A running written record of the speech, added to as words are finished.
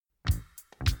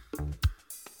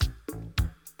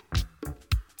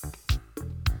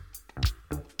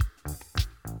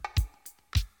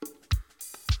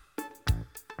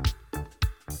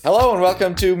Hello and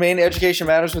welcome to Maine Education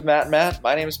Matters with Matt and Matt.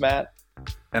 My name is Matt.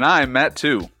 And I'm Matt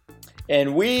too.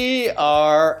 And we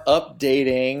are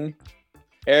updating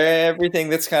everything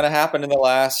that's kind of happened in the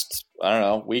last,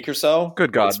 week or so.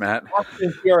 Good God, Matt. Fast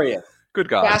and furious. Good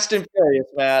God. Fast and furious,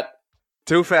 Matt.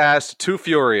 Too fast, too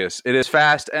furious. It is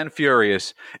fast and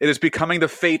furious. It is becoming the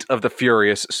fate of the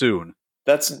furious soon.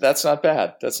 That's not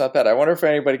bad. That's not bad. I wonder if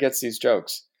anybody gets these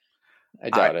jokes.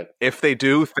 I doubt it. If they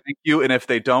do, thank you. And if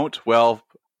they don't, well,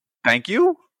 thank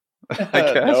you, I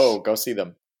guess. No, go see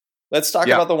them. Let's talk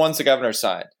about the ones the governor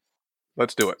signed.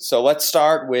 Let's do it. So let's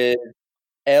start with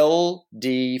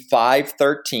LD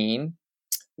 513,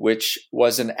 which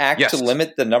was an act to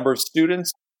limit the number of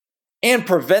students and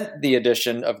prevent the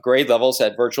addition of grade levels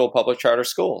at virtual public charter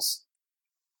schools.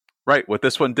 Right. What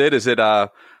this one did is it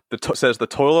says the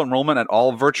total enrollment at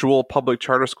all virtual public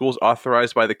charter schools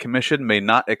authorized by the commission may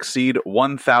not exceed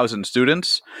 1,000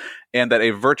 students, and that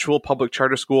a virtual public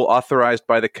charter school authorized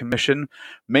by the commission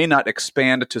may not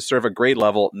expand to serve a grade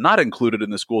level not included in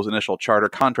the school's initial charter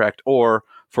contract, or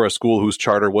for a school whose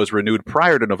charter was renewed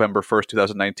prior to November 1st,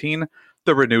 2019,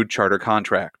 the renewed charter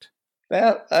contract.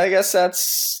 Yeah, I guess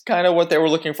that's kind of what they were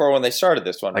looking for when they started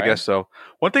this one, right? I guess so.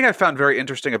 One thing I found very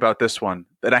interesting about this one,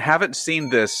 that I haven't seen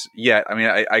this yet, I mean,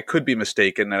 I could be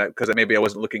mistaken, because maybe I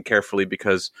wasn't looking carefully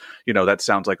because, that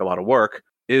sounds like a lot of work,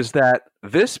 is that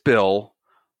this bill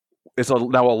is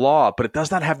now a law, but it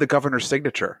does not have the governor's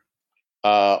signature.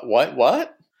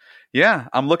 What? Yeah,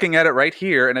 I'm looking at it right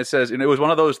here, and it says, it was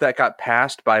one of those that got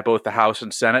passed by both the House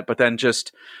and Senate, but then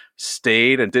just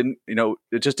stayed and didn't,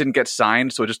 it just didn't get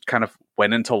signed, so it just kind of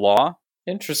went into law.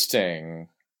 Interesting.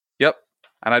 Yep.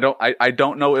 And I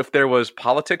don't know if there was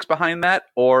politics behind that,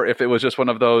 or if it was just one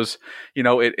of those,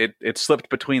 it slipped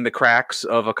between the cracks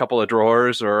of a couple of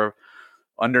drawers or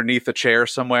underneath a chair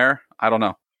somewhere. I don't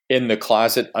know. In the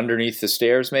closet underneath the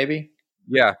stairs, maybe?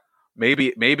 Yeah,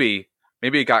 maybe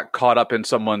it got caught up in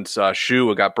someone's shoe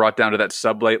and got brought down to that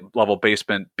sub-level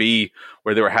basement B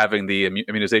where they were having the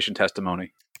immunization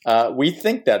testimony. We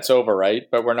think that's over, right?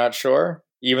 But we're not sure,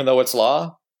 even though it's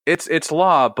law? It's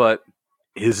law, but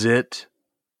is it?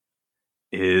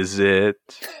 Is it?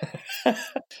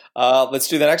 Let's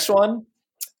do the next one.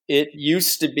 It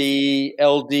used to be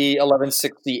LD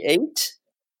 1168,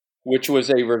 which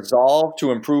was a resolve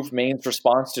to improve Maine's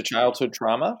response to childhood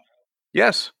trauma.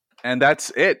 Yes. And that's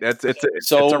it.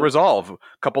 It's a resolve. A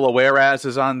couple of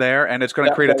whereases on there, and it's going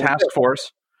to create a task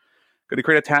force. Going to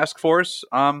create a task force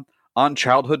on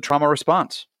childhood trauma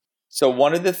response. So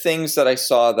one of the things that I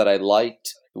saw that I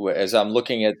liked as I'm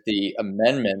looking at the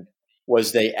amendment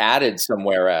was they added some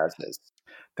whereases.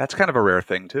 That's kind of a rare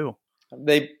thing too.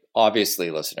 They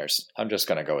obviously, listeners. I'm just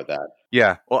going to go with that.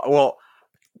 Yeah. Well,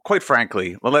 quite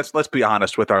frankly, let's be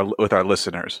honest with our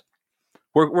listeners.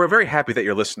 We're very happy that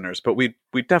you're listeners, but we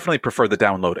definitely prefer the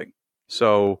downloading.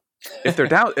 So if they're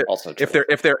down,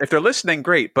 if they're listening,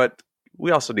 great. But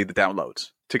we also need the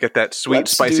downloads to get that sweet,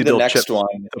 spicy dill chip,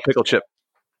 the pickle chip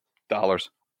dollars.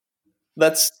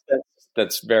 That's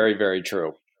very, very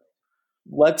true.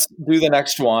 Let's do the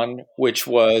next one, which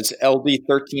was LD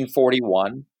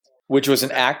 1341, which was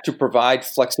an act to provide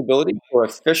flexibility for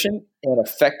efficient and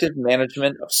effective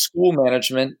management of school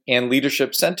management and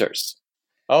leadership centers.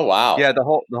 Oh, wow. Yeah, the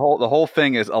whole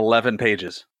thing is 11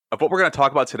 pages. Of what we're going to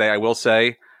talk about today, I will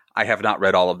say I have not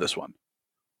read all of this one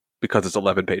because it's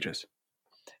 11 pages.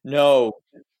 No.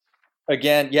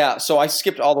 Again, yeah. So I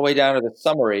skipped all the way down to the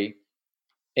summary,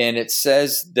 and it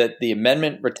says that the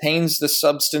amendment retains the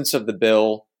substance of the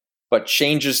bill, but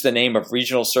changes the name of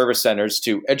regional service centers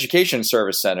to education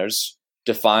service centers,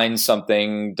 defines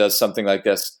something, does something like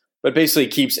this, but basically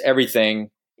keeps everything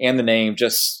and the name,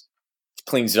 just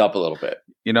cleans it up a little bit.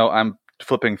 I'm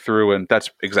flipping through, and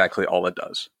that's exactly all it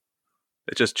does.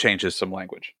 It just changes some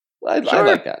language. I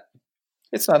like that.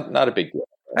 It's not a big deal.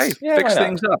 Hey, fix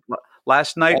things up.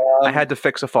 Last night, I had to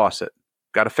fix a faucet.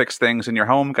 Got to fix things in your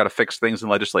home. Got to fix things in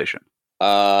legislation.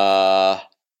 No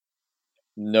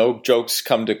jokes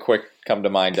come to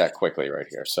mind that quickly right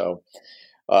here. So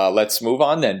let's move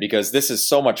on then, because this is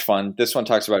so much fun. This one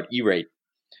talks about E-rate.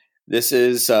 This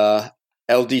is LD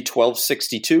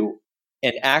 1262.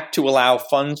 An act to allow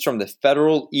funds from the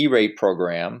federal E-rate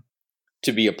program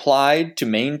to be applied to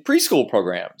Maine preschool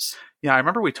programs. Yeah, I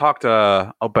remember we talked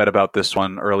a bit about this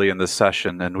one early in this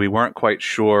session, and we weren't quite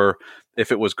sure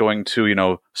if it was going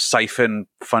to, siphon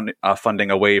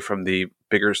funding away from the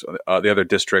other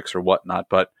districts or whatnot.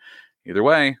 But either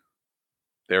way,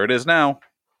 there it is now.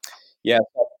 Yeah,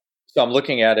 so I'm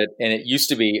looking at it, and it used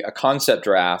to be a concept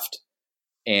draft.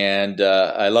 And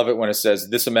I love it when it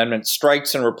says this amendment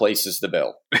strikes and replaces the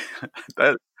bill.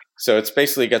 So it's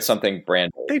basically got something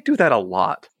brand new. They do that a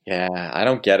lot. Yeah, I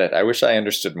don't get it. I wish I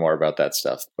understood more about that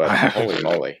stuff, but holy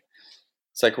moly.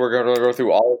 It's like we're going to go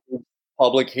through all of these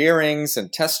public hearings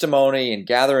and testimony and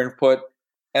gather input,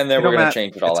 and then we're going to Matt,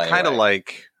 change it all it's kind of anyway.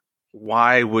 like,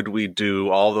 why would we do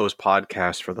all those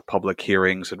podcasts for the public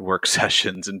hearings and work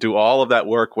sessions and do all of that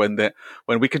work when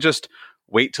we could just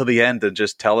wait till the end and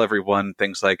just tell everyone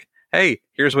things like, hey,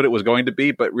 here's what it was going to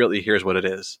be, but really here's what it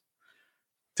is.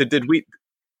 Did we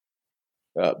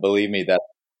Believe me,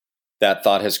 that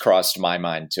thought has crossed my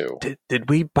mind too. did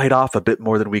we bite off a bit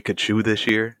more than we could chew this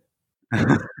year?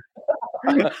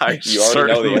 I You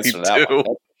already know the answer to that do. one.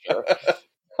 That's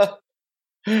for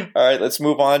sure. All right, let's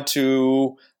move on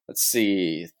to, let's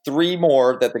see, 3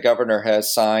 more that the governor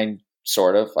has signed,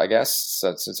 sort of, I guess,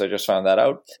 since I just found that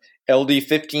out. LD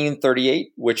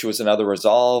 1538, which was another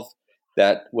resolve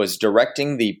that was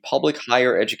directing the Public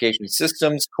Higher Education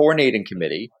Systems Coordinating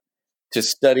Committee to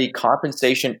study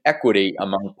compensation equity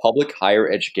among public higher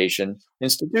education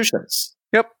institutions.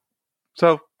 Yep.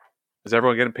 So, is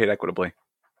everyone getting paid equitably?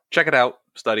 Check it out,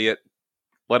 study it,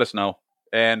 let us know.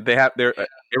 And they have a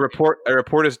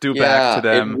report is due back to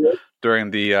them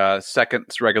during the second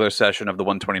regular session of the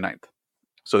 129th.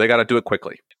 So they got to do it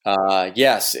quickly.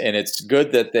 Yes, and it's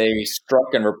good that they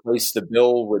struck and replaced the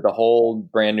bill with a whole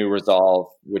brand new resolve,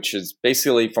 which is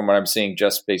basically, from what I'm seeing,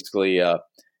 just basically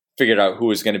figured out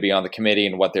who is going to be on the committee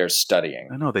and what they're studying.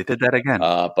 I know, they did that again.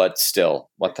 But still,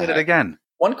 what the heck? Did it again.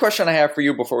 One question I have for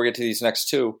you before we get to these next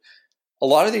 2. A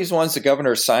lot of these ones the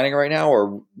governor is signing right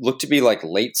now look to be like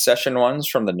late session ones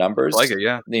from the numbers. I like it,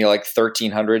 yeah. Like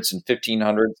 1300s and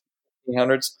 1500s,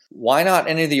 1500s. Why not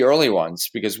any of the early ones?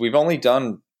 Because we've only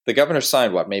done, the governor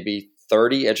signed maybe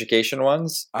 30 education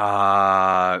ones?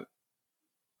 I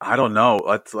don't know.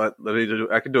 Let me do,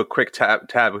 I can do a quick tab.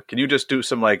 Can you just do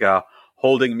some like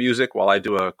holding music while I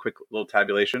do a quick little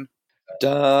tabulation?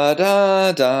 Da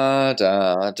da da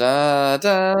da da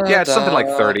da. Yeah, it's something like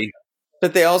 30.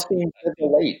 But they all seem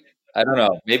late. I don't know.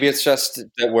 Maybe it's just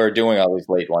that we're doing all these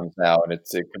late ones now, and it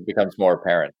becomes more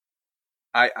apparent.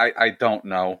 I don't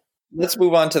know. Let's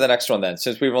move on to the next one then,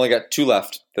 since we've only got 2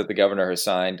 left that the governor has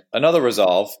signed. Another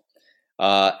resolve,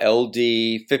 LD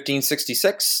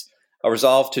 1566, a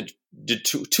resolve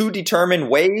to determine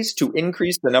ways to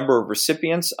increase the number of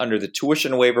recipients under the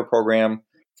tuition waiver program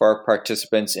for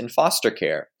participants in foster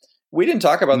care. We didn't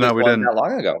talk about this one that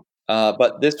long ago,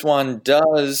 but this one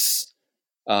does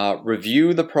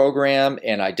review the program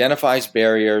and identifies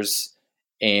barriers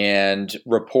and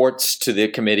reports to the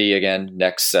committee again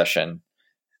next session.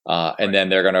 And then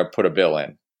they're going to put a bill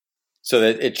in. So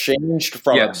that it changed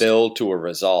from a bill to a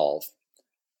resolve.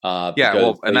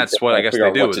 And that's what I guess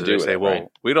they do. They say,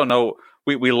 we don't know.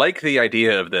 We like the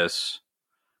idea of this.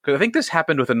 Because I think this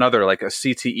happened with another, like a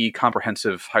CTE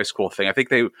comprehensive high school thing. I think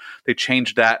they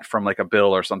changed that from like a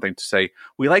bill or something to say,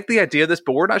 we like the idea of this,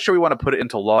 but we're not sure we want to put it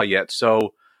into law yet.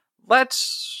 So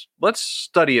let's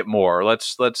study it more.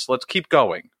 Let's keep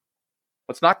going.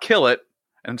 Let's not kill it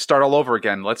and start all over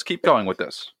again. Let's keep going with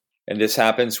this. And this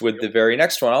happens with the very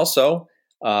next one also,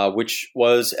 which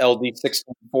was LD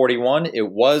 1641. It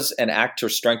was an act to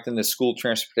strengthen the school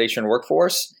transportation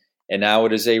workforce. And now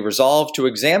it is a resolve to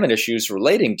examine issues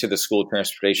relating to the school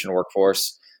transportation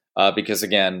workforce because,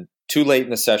 again, too late in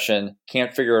the session,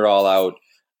 can't figure it all out.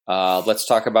 Let's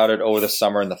talk about it over the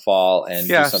summer and the fall and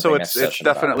do something next session. So it's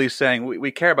definitely saying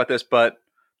we care about this, but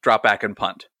drop back and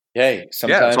punt. Hey,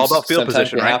 sometimes, it's all about field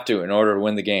position, you have to in order to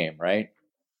win the game, right?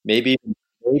 Maybe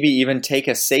even take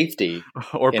a safety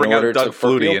or bring out Doug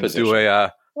Flutie and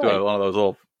do one of those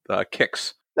little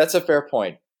kicks. That's a fair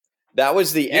point. That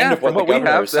was the end of what the governor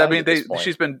has. I mean, they've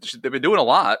been doing a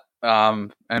lot,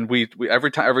 and we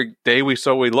every day we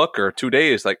look, or 2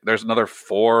 days, like there's another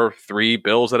 3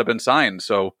 bills that have been signed.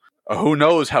 So who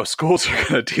knows how schools are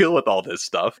going to deal with all this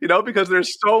stuff? Because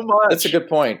there's so much. That's a good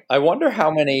point. I wonder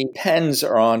how many pens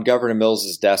are on Governor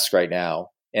Mills's desk right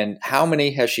now, and how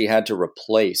many has she had to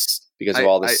replace because of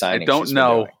all the signing? I don't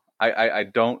know. I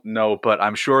don't know, but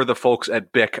I'm sure the folks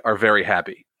at BIC are very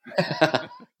happy.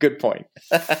 Good point.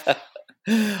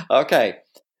 Okay.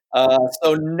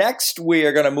 So next we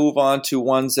are going to move on to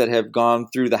ones that have gone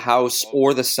through the House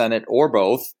or the Senate or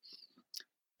both.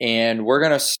 And we're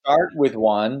going to start with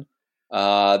one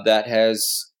that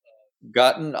has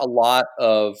gotten a lot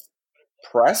of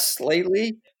press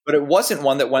lately, but it wasn't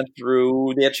one that went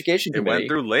through the Education Committee. It went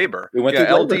through Labor. It went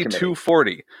through LD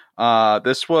 240.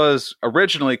 This was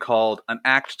originally called an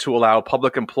act to allow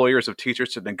public employers of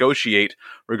teachers to negotiate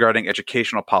regarding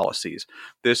educational policies.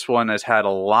 This one has had a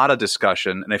lot of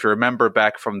discussion, and if you remember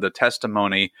back from the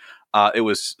testimony it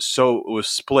was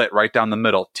split right down the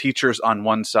middle. Teachers on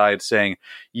one side saying,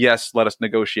 yes, let us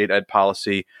negotiate ed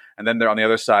policy. And then there on the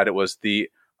other side, it was the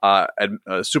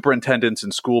superintendents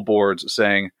and school boards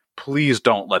saying, please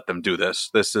don't let them do this.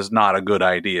 This is not a good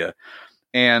idea.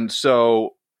 And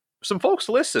so some folks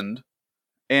listened,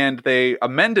 and they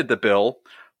amended the bill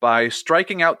by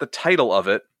striking out the title of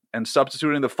it and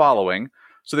substituting the following.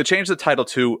 So they changed the title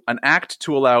to An Act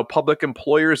to Allow Public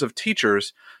Employers of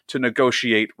Teachers to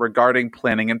Negotiate Regarding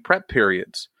Planning and Prep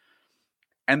Periods.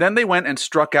 And then they went and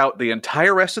struck out the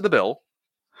entire rest of the bill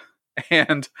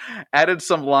and added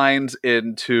some lines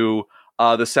into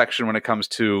the section when it comes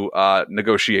to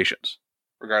negotiations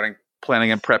regarding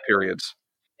planning and prep periods.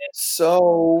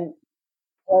 So,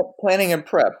 planning and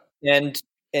prep. And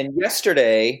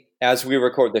yesterday, as we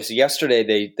record this,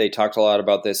 yesterday they talked a lot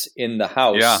about this in the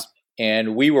House. Yeah.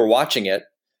 And we were watching it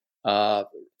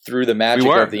through the magic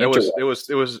of the internet. It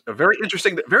was a very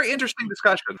interesting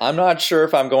discussion. I'm not sure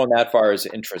if I'm going that far as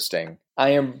interesting.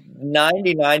 I am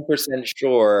 99%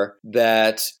 sure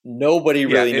that nobody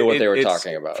really knew what they were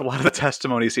talking about. A lot of the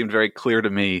testimony seemed very clear to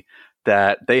me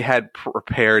that they had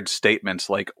prepared statements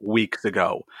like weeks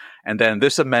ago, and then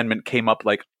this amendment came up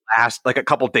like a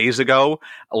couple days ago,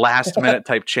 a last minute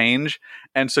type change.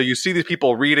 And so you see these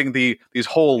people reading these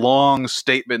whole long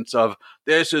statements of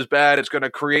this is bad, it's going to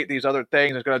create these other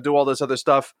things, it's going to do all this other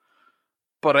stuff.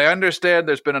 But I understand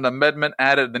there's been an amendment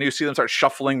added, and then you see them start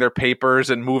shuffling their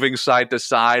papers and moving side to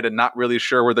side and not really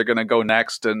sure where they're going to go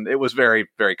next. And it was very,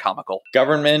 very comical.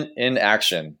 Government in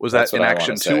action. Was that in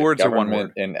action 2 words or 1 word?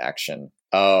 Government in action.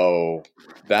 Oh,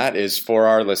 that is for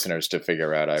our listeners to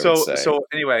figure out, I would say. So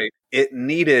anyway, it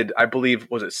needed, I believe,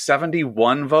 was it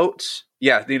 71 votes?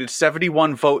 Yeah, it needed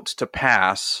 71 votes to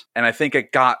pass, and I think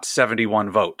it got 71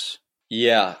 votes.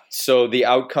 Yeah, so the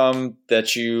outcome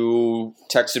that you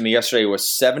texted me yesterday was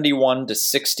 71 to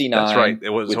 69. That's right.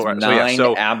 It was with so, 9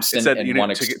 so absent said, and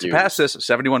 1 excused. To pass this,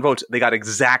 71 votes. They got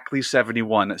exactly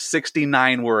 71.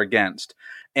 69 were against.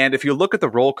 And if you look at the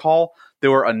roll call,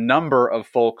 there were a number of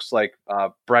folks like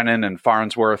Brennan and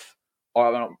Farnsworth,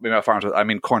 maybe not Farnsworth, I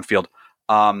mean Cornfield,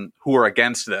 who were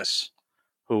against this,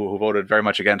 who voted very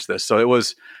much against this. So it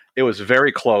was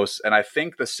very close, and I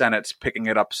think the Senate's picking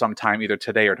it up sometime either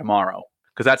today or tomorrow,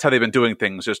 because that's how they've been doing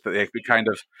things. Just that they've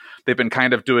been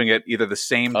kind of doing it either the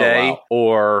same day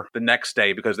or the next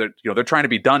day, because they're trying to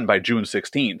be done by June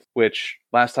 16th, which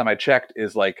last time I checked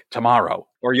is like tomorrow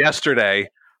or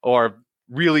yesterday or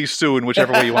really soon,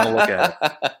 whichever way you want to look at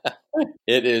it.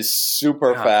 It is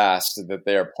super fast that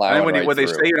they're plowing. And when they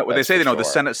say the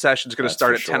Senate session is going to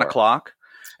start at 10 o'clock.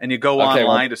 And you go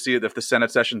online to see if the Senate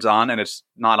session's on, and it's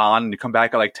not on, and you come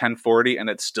back at like 10:40 and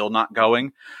it's still not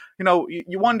going. You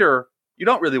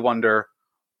don't really wonder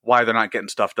why they're not getting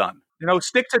stuff done.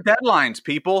 Stick to deadlines,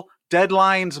 people.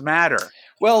 Deadlines matter.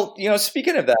 Well,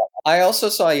 speaking of that, I also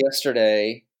saw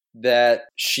yesterday that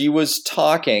she was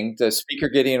talking, the Speaker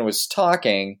Gideon was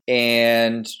talking,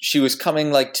 and she was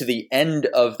coming like to the end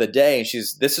of the day.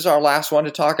 This is our last one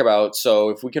to talk about, so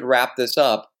if we could wrap this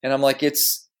up. And I'm like,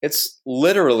 it's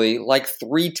literally like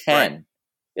 3:10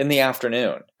 in the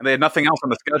afternoon. And they had nothing else on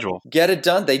the schedule. Get it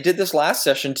done. They did this last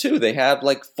session too. They had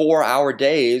like 4-hour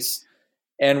days,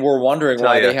 and we're wondering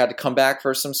why they had to come back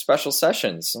for some special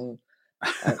sessions. And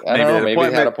I don't know. Maybe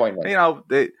they had appointments.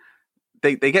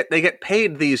 They get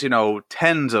paid these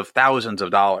tens of thousands of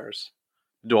dollars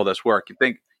to do all this work.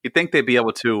 You'd think they'd be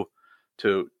able to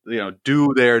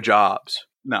do their jobs.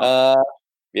 No.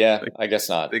 Yeah, I guess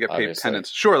not. They get paid penance.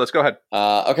 Sure, let's go ahead.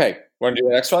 Okay, we're going to do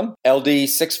the next one. LD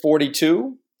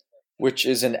 642, which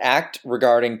is an act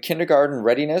regarding kindergarten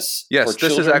readiness. Yes,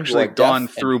 this has actually gone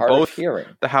through both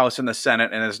the House and the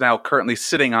Senate and is now currently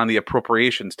sitting on the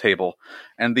appropriations table.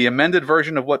 And the amended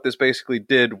version of what this basically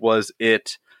did was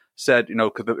it said,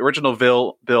 because the original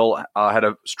bill had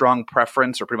a strong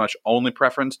preference, or pretty much only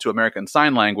preference, to American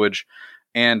Sign Language,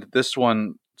 and this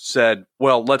one said,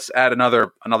 well, let's add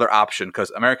another option,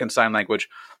 because American Sign Language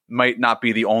might not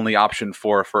be the only option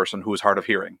for a person who is hard of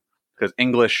hearing, because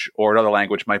English or another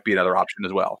language might be another option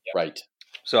as well. Right.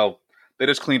 So they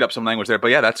just cleaned up some language there.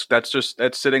 But yeah, that's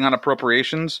sitting on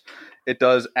appropriations. It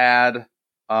does add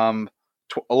a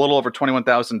little over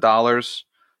 $21,000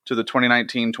 to the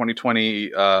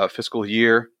 2019-2020 fiscal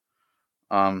year,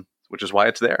 which is why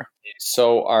it's there.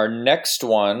 So our next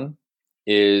one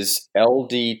is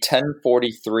LD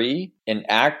 1043, an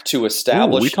act to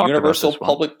establish universal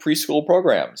public preschool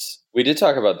programs. We did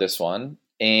talk about this one,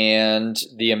 and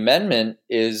the amendment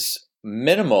is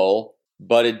minimal,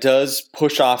 but it does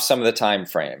push off some of the time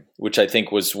frame, which I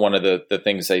think was one of the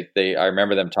things I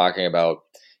remember them talking about.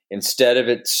 Instead of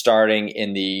it starting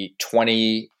in the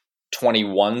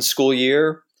 21 school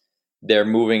year. They're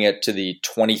moving it to the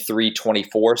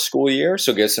 23-24 school year.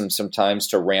 So it gives them some times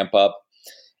to ramp up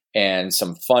and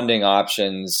some funding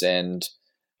options. And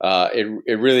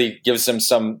it really gives them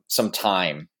some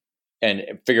time and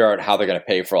figure out how they're going to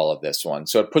pay for all of this one.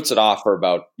 So it puts it off for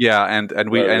about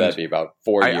that'd be about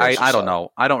 4 years. I don't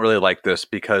know. I don't really like this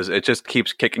because it just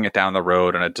keeps kicking it down the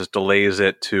road and it just delays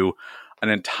it to an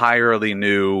entirely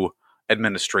new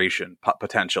administration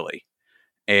potentially.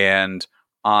 And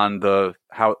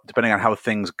depending on how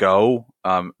things go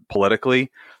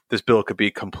politically, this bill could be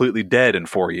completely dead in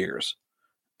 4 years.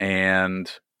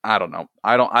 And I don't know.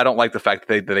 I don't like the fact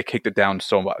that they kicked it down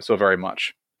so very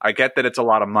much. I get that it's a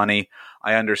lot of money.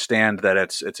 I understand that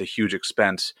it's a huge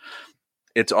expense.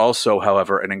 It's also,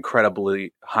 however, an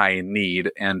incredibly high need,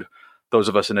 and those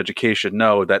of us in education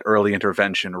know that early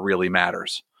intervention really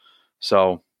matters.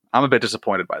 So I'm a bit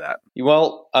disappointed by that.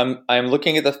 Well, I'm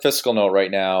looking at the fiscal note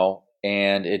right now,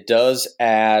 and it does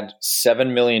add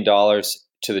 $7 million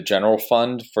to the general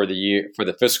fund for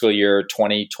the fiscal year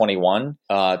 2021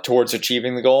 towards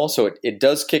achieving the goal. So it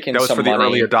does kick in some money. That was for the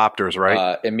early adopters,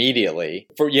 right? Immediately.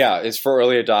 It's for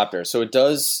early adopters. So it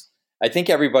does. I think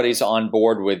everybody's on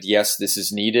board with, yes, this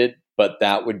is needed, but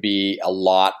that would be a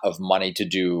lot of money to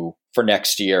do for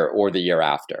next year or the year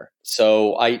after.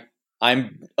 So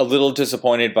I'm a little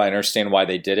disappointed, but I understand why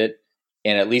they did it.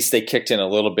 And at least they kicked in a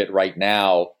little bit right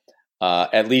now,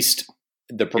 at least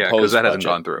the proposed that budget, hasn't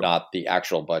gone through. Not the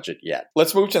actual budget yet.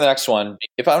 Let's move to the next one.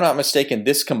 If I'm not mistaken,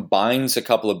 this combines a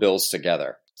couple of bills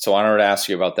together. So I wanted to ask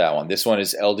you about that one. This one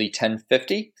is LD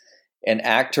 1050, an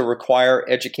act to require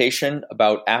education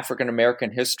about African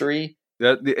American history. It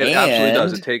absolutely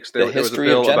does. It takes there was a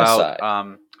bill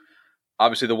about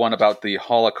obviously the one about the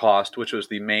Holocaust, which was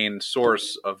the main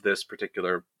source of this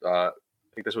particular. I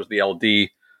think this was the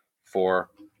LD for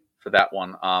that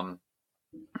one.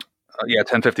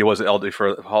 1050 was the LD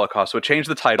for the Holocaust. So it changed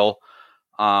the title,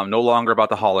 no longer about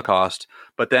the Holocaust,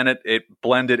 but then it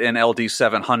blended in LD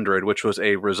 700, which was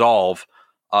a resolve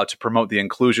to promote the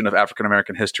inclusion of African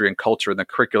American history and culture in the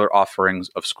curricular offerings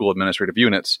of school administrative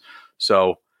units.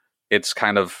 So it's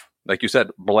kind of, like you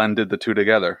said, blended the two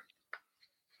together.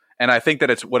 And I think that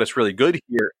it's really good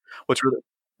here. What's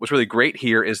really great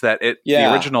here is that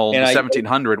the original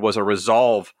 1700 was a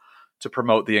resolve to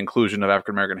promote the inclusion of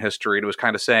African American history. And it was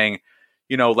kind of saying,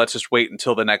 let's just wait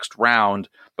until the next round.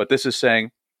 But this is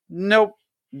saying, nope,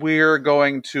 we're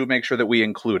going to make sure that we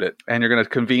include it. And you're going to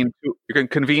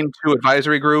convene two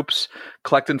advisory groups,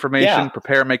 collect information,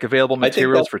 prepare, make available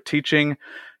materials for teaching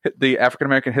the African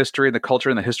American history and the culture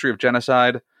and the history of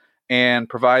genocide, and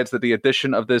provides that the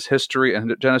addition of this history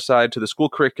and genocide to the school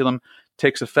curriculum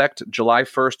takes effect July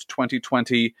 1st,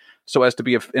 2020, so as to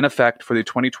be in effect for the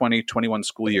 2020-21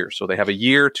 school year. So they have a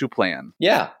year to plan.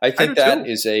 Yeah, I think that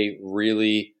is a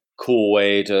really cool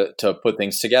way to put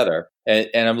things together. And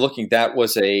I'm looking, that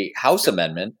was a House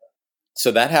amendment.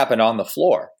 So that happened on the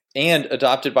floor and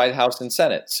adopted by the House and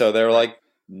Senate. So they're like,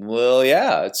 well,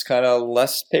 yeah, it's kind of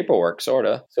less paperwork, sort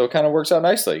of. So it kind of works out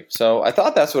nicely. So I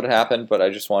thought that's what happened, but I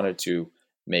just wanted to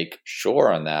make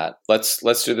sure on that.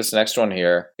 Let's do this next one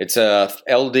here. It's a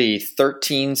LD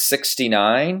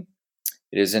 1369.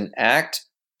 It is an act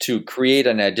to create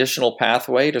an additional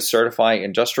pathway to certify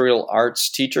industrial arts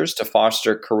teachers to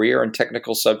foster career and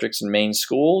technical subjects in Maine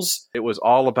schools. It was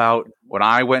all about when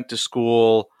I went to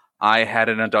school, I had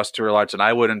an industrial arts, and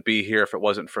I wouldn't be here if it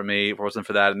wasn't for me, if it wasn't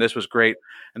for that. And this was great.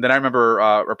 And then I remember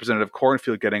Representative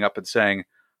Cornfield getting up and saying,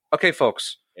 okay,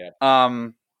 folks,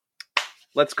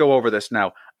 let's go over this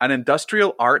now. An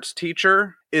industrial arts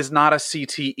teacher is not a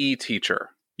CTE teacher.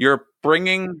 You're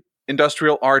bringing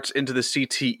industrial arts into the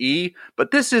CTE,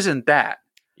 but this isn't that.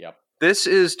 Yep. This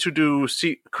is to do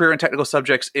career and technical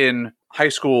subjects in high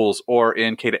schools or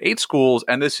in K-8 schools,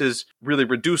 and this is really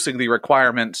reducing the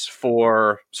requirements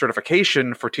for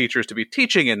certification for teachers to be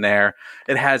teaching in there.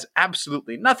 It has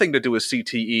absolutely nothing to do with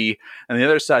CTE, and the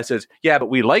other side says, yeah, but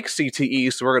we like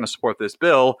CTE, so we're going to support this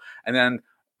bill. And then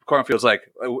Cornfield's like,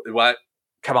 what?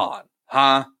 Come on,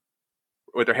 huh?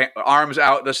 With their arms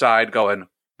out the side going,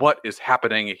 what is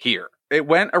happening here? It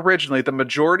went originally, the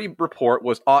majority report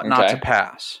was ought not to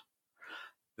pass.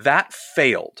 That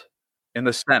failed in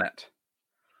the Senate.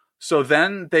 So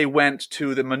then they went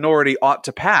to the minority ought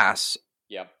to pass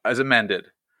as amended.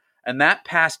 And that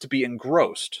passed to be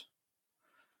engrossed.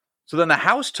 So then the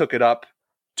House took it up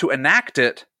to enact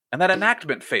it, and that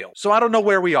enactment failed. So I don't know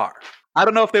where we are. I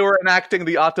don't know if they were enacting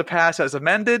the ought to pass as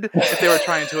amended, if they were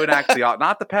trying to enact the ought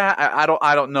not to pass. I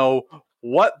don't know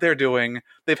what they're doing.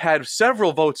 They've had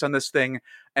several votes on this thing,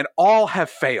 and all have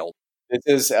failed. This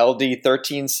is LD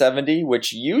 1370,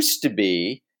 which used to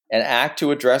be an act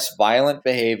to address violent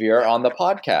behavior on the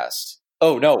podcast.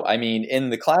 Oh, no, I mean in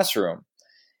the classroom.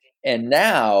 And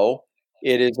now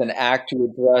it is an act to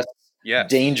address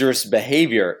dangerous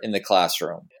behavior in the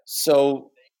classroom.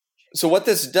 So what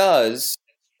this does,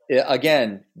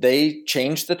 again, they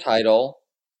changed the title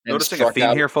and Noticing struck a theme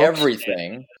out here, folks?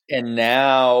 everything. And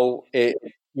now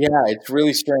it's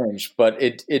really strange, but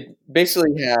it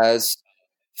basically has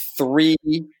three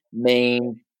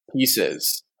main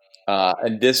pieces.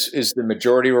 And this is the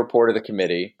majority report of the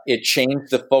committee. It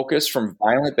changed the focus from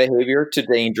violent behavior to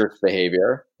dangerous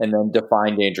behavior, and then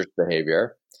defined dangerous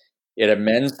behavior. It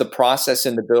amends the process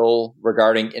in the bill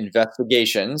regarding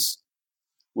investigations,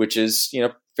 which is,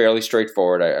 fairly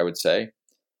straightforward, I would say.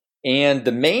 And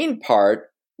the main part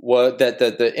was that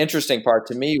the interesting part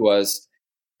to me was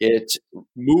it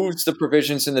moves the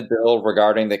provisions in the bill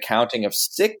regarding the counting of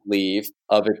sick leave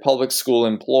of a public school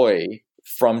employee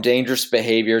from dangerous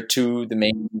behavior to the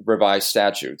main revised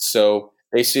statutes. So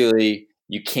basically,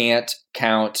 you can't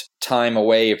count time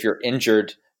away if you're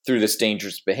injured through this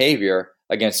dangerous behavior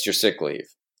against your sick leave,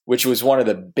 which was one of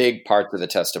the big parts of the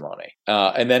testimony.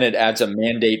 And then it adds a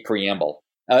mandate preamble.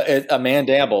 A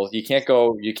mandamble. You can't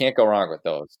go wrong with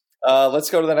those. Let's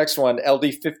go to the next one. LD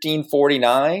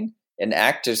 1549, an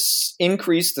act to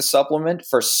increase the supplement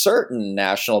for certain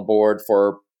national board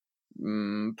for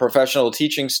professional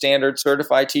teaching standards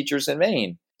certified teachers in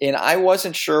Maine. And I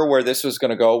wasn't sure where this was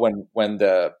going to go when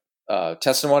the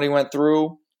testimony went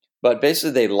through, but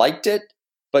basically they liked it,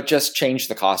 but just changed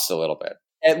the cost a little bit.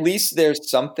 At least there's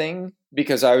something,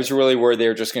 because I was really worried they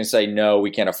were just going to say, no,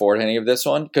 we can't afford any of this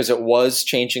one, because it was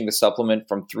changing the supplement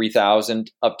from $3,000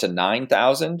 up to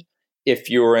 $9,000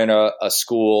 if you were in a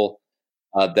school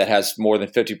that has more than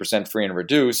 50% free and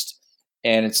reduced.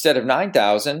 And instead of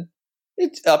 $9,000,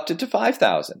 it's upped it to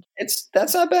 $5,000.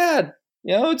 That's not bad.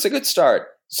 It's a good start.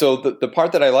 So the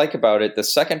part that I like about it, the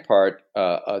second part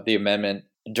of the amendment,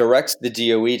 directs the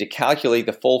DOE to calculate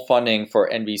the full funding for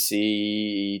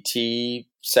NVCT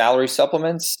salary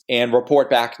supplements and report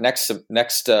back next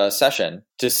session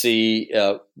to see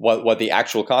what the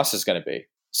actual cost is going to be.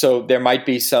 So there might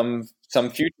be some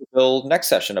future bill next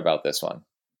session about this one.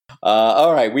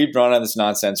 All right, we've run on this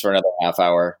nonsense for another half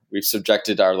hour. We've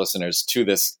subjected our listeners to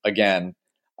this again.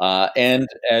 And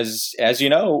as you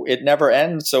know, it never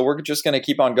ends. So we're just going to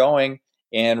keep on going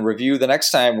and review the next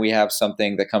time we have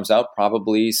something that comes out,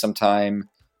 probably sometime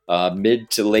mid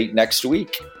to late next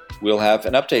week. We'll have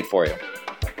an update for you.